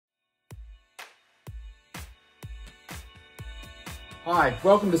Hi,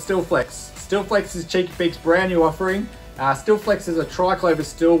 welcome to StillFlex. StillFlex is Cheeky Peak's brand new offering. StillFlex is a Tri-Clover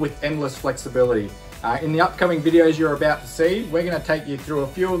still with endless flexibility. In the upcoming videos you're about to see, we're going to take you through a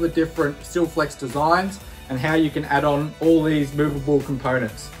few of the different StillFlex designs and how you can add on all these movable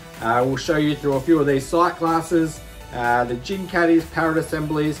components. We'll show you through a few of these sight glasses, the gin caddies, parrot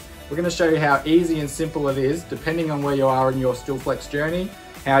assemblies. We're going to show you how easy and simple it is, depending on where you are in your StillFlex journey,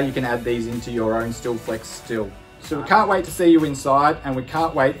 how you can add these into your own StillFlex still. So we can't wait to see you inside, and we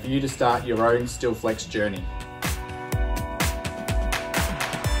can't wait for you to start your own StillFlex journey.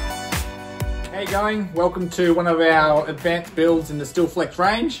 How you going? Welcome to one of our advanced builds in the StillFlex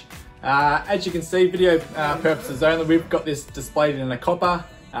range. As you can see, video purposes only, we've got this displayed in a copper,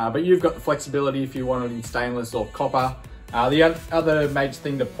 but you've got the flexibility if you want it in stainless or copper. The other major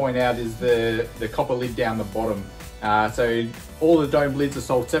thing to point out is the copper lid down the bottom. So all the domed lids are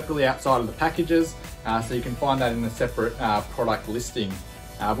sold separately outside of the packages, so you can find that in a separate product listing.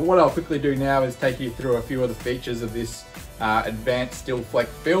 But what I'll quickly do now is take you through a few of the features of this advanced StillFlex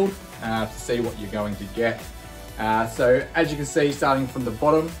build to see what you're going to get. So as you can see, starting from the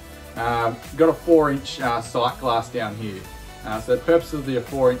bottom, you've got a 4-inch sight glass down here. So the purpose of the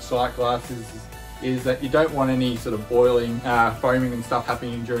 4-inch sight glass is that you don't want any sort of boiling, foaming and stuff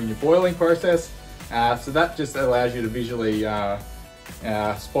happening during your boiling process. So that just allows you to visually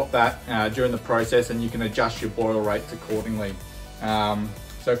spot that during the process, and you can adjust your boil rates accordingly.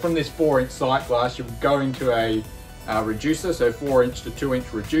 So from this 4-inch sight glass, you go into a reducer, so 4-inch to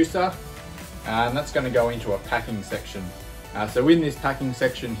 2-inch reducer, and that's going to go into a packing section. So in this packing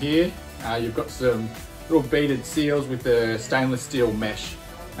section here, you've got some little beaded seals with the stainless steel mesh.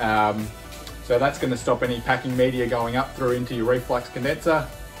 So that's going to stop any packing media going up through into your reflux condenser.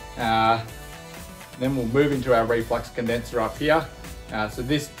 Then we'll move into our reflux condenser up here. So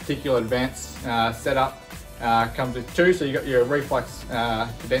this particular advanced setup comes with two. So you've got your reflux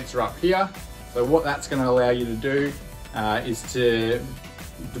condenser up here. So what that's going to allow you to do is to,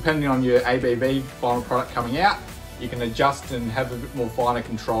 depending on your ABV final product coming out, you can adjust and have a bit more finer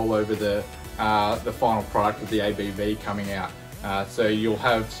control over the final product of the ABV coming out. So you'll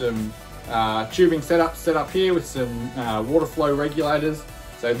have some tubing set up here with some water flow regulators.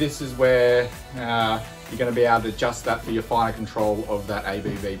 So this is where you're going to be able to adjust that for your finer control of that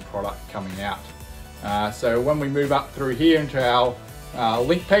ABV product coming out. So when we move up through here into our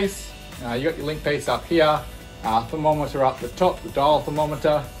link piece, you got your link piece up here, thermometer up the top, the dial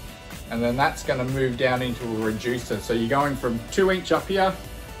thermometer, and then that's going to move down into a reducer. So you're going from 2-inch up here,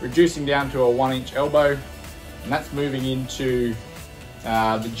 reducing down to a 1-inch elbow, and that's moving into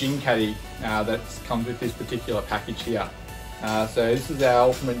the gin caddy that comes with this particular package here. So this is our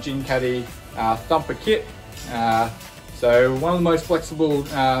ultimate gin caddy thumper kit. So one of the most flexible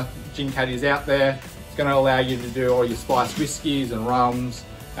gin caddies out there. It's going to allow you to do all your spiced whiskies and rums,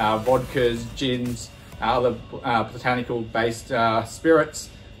 vodkas, gins, other botanical based spirits.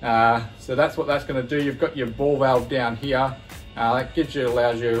 So that's what that's going to do. You've got your ball valve down here. That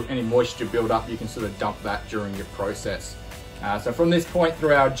allows you any moisture build up, you can sort of dump that during your process. So from this point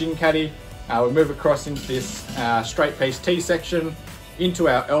through our gin caddy, we move across into this straight piece T section, into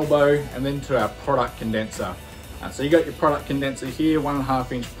our elbow, and then to our product condenser. So you got your product condenser here,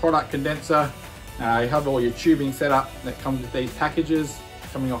 1.5-inch product condenser. You have all your tubing set up that comes with these packages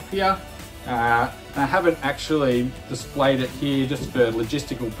coming off here. I haven't actually displayed it here just for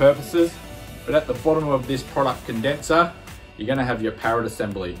logistical purposes, but at the bottom of this product condenser, you're going to have your parrot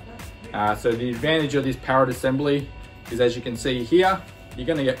assembly. So the advantage of this parrot assembly is, as you can see here, you're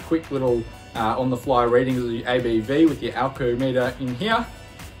going to get quick little on-the-fly readings of your ABV with your alcometer in here.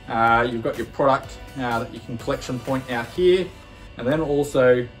 You've got your product that you can collection point out here, and then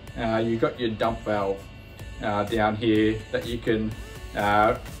also you've got your dump valve down here that you can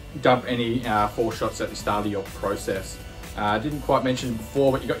dump any foreshots at the start of your process. I didn't quite mention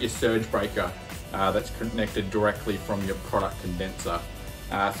before, but you've got your surge breaker that's connected directly from your product condenser.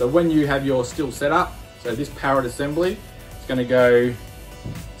 So when you have your still set up, so this parrot assembly, it's going to go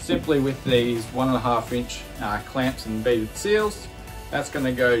simply with these 1.5-inch clamps and beaded seals. That's going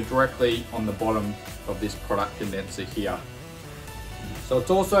to go directly on the bottom of this product condenser here. So it's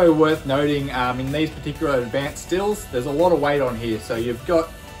also worth noting in these particular advanced stills, there's a lot of weight on here. So you've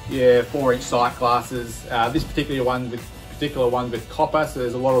got your 4-inch sight glasses, this particular one with copper, so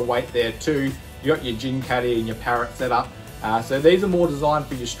there's a lot of weight there too. You got your gin caddy and your parrot setup. So these are more designed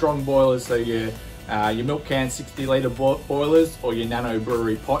for your strong boilers, so your milk can 60-litre boilers, or your nano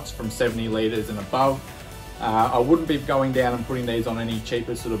brewery pots from 70 litres and above. I wouldn't be going down and putting these on any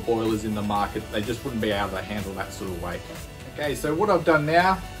cheaper sort of boilers in the market. They just wouldn't be able to handle that sort of weight. Okay, so what I've done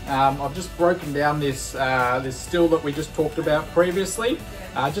now, I've just broken down this this still that we just talked about previously,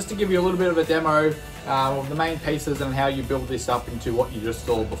 just to give you a little bit of a demo of the main pieces and how you build this up into what you just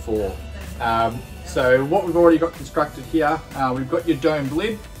saw before. So what we've already got constructed here, we've got your domed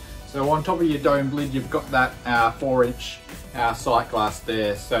lid. So on top of your domed lid, you've got that 4-inch sight glass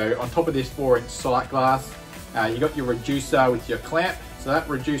there. So on top of this 4-inch sight glass, you got your reducer with your clamp. So that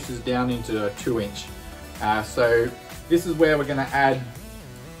reduces down into a 2-inch. So this is where we're going to add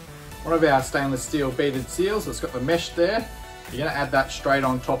one of our stainless steel beaded seals. It's got the mesh there. You're going to add that straight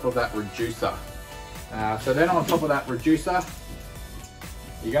on top of that reducer. So then on top of that reducer,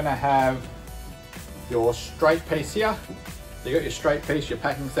 you're going to have your straight piece here. So you got your straight piece, your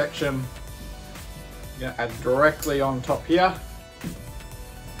packing section. You're going to add directly on top here.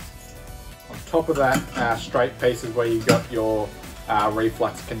 On top of that straight piece is where you've got your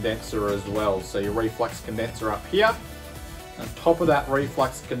reflux condenser as well. So your reflux condenser up here. On top of that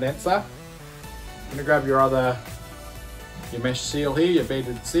reflux condenser, you're going to grab your mesh seal here, your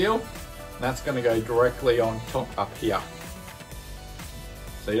beaded seal, and that's going to go directly on top up here.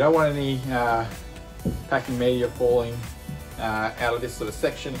 So you don't want any packing media falling out of this sort of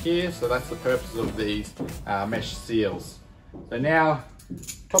section here, so that's the purpose of these mesh seals. So now,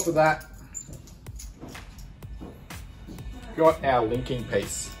 top of that, got our linking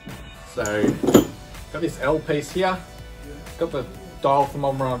piece. So got this L piece here, got the dial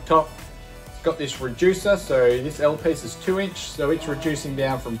thermometer on top, it's got this reducer. So this L piece is 2-inch, so it's reducing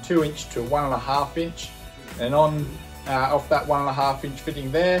down from 2-inch to 1.5 inch, and on off that 1.5 inch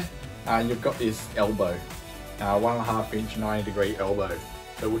fitting there, you've got this elbow, 1.5 inch 90-degree elbow.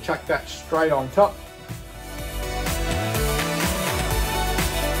 So we'll chuck that straight on top.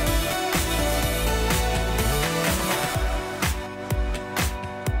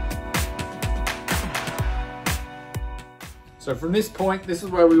 So from this point, this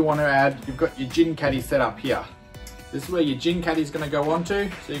is where we want to add, you've got your gin caddy set up here. This is where your gin caddy is going to go onto.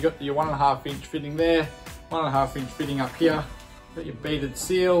 So you've got your 1.5 inch fitting there, 1.5 inch fitting up here. Got your beaded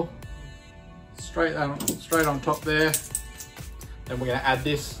seal, straight on top there. Then we're going to add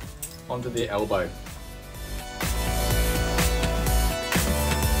this onto the elbow.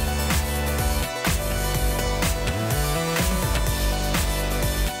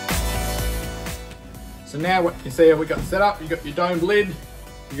 So now what you can see how we got set up, you've got your domed lid,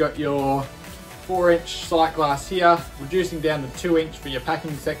 you've got your 4-inch sight glass here, reducing down to 2-inch for your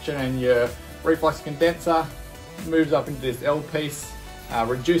packing section, and your reflux condenser moves up into this L piece,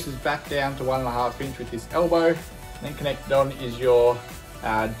 reduces back down to 1.5 inch with this elbow, and then connected on is your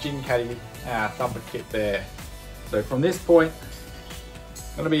gin caddy thumper kit there. So from this point,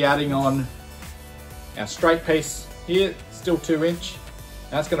 I'm going to be adding on our straight piece here, still 2-inch.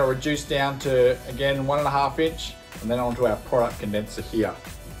 That's going to reduce down to, again, 1.5 inch, and then onto our product condenser here.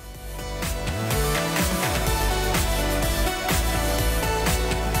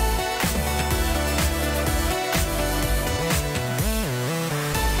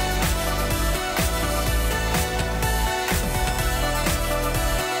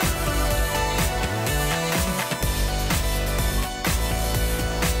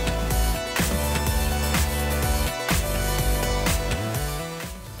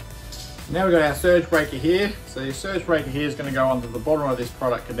 Now we've got our surge breaker here. So your surge breaker here is going to go onto the bottom of this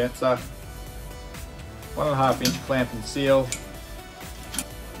product condenser. 1.5 inch clamp and seal.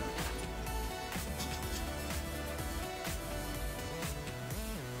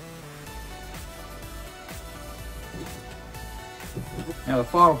 Now the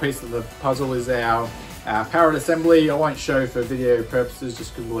final piece of the puzzle is our pallet assembly. I won't show for video purposes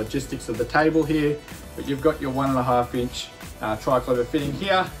just because of the logistics of the table here, but you've got your 1.5 inch Tri-Clover fitting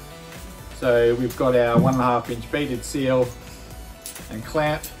here. So we've got our 1.5 inch beaded seal and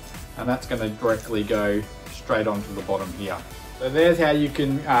clamp, and that's going to directly go straight onto the bottom here. So there's how you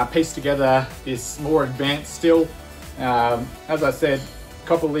can piece together this more advanced still. As I said,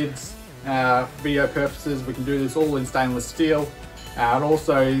 copper lids, video purposes, we can do this all in stainless steel. And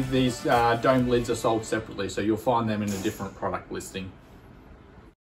also these dome lids are sold separately, so you'll find them in a different product listing.